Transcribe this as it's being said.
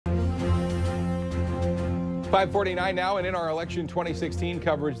5:49 now, and in our election 2016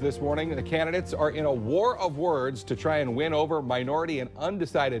 coverage this morning, the candidates are in a war of words to try and win over minority and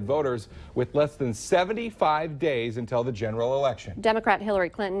undecided voters with less than 75 days until the general election. Democrat Hillary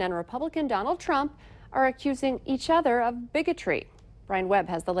Clinton and Republican Donald Trump are accusing each other of bigotry. Brian Webb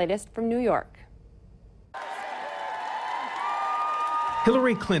has the latest from New York.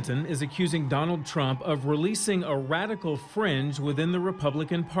 Hillary Clinton is accusing Donald Trump of releasing a radical fringe within the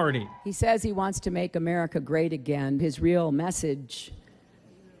Republican Party. He says he wants to make America great again. His real message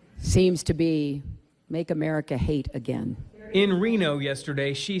seems to be make America hate again. In Reno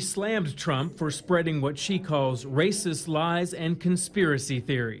yesterday, she slammed Trump for spreading what she calls racist lies and conspiracy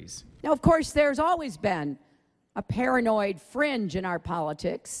theories. Now, of course, there's always been a paranoid fringe in our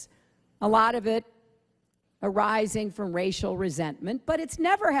politics, a lot of it arising from racial resentment, but it's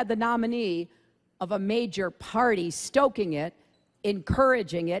never had the nominee of a major party stoking it,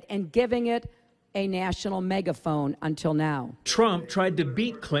 encouraging it, and giving it a national megaphone until now. Trump tried to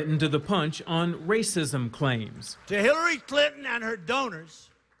beat Clinton to the punch on racism claims. To Hillary Clinton and her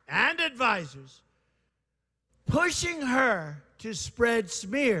donors and advisors, pushing her to spread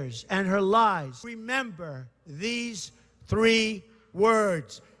smears and her lies. Remember these three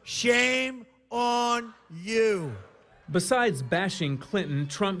words: shame on you. Besides bashing Clinton,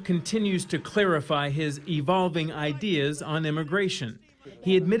 Trump continues to clarify his evolving ideas on immigration.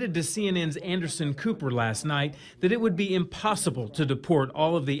 He admitted to CNN's Anderson Cooper last night that it would be impossible to deport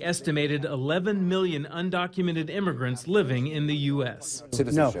all of the estimated 11 million undocumented immigrants living in the U.S.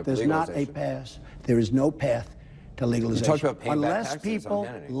 No, there's not a path. There is no path to legalization. Unless people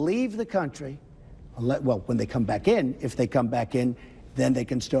leave the country, well, when they come back in, if they come back in, then they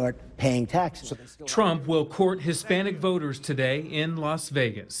can start paying taxes. Trump will court Hispanic voters today in Las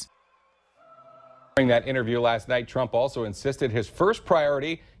Vegas. During that interview last night, Trump also insisted his first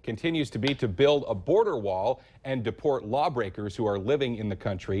priority continues to be to build a border wall and deport lawbreakers who are living in the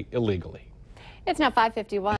country illegally. It's now 5:51.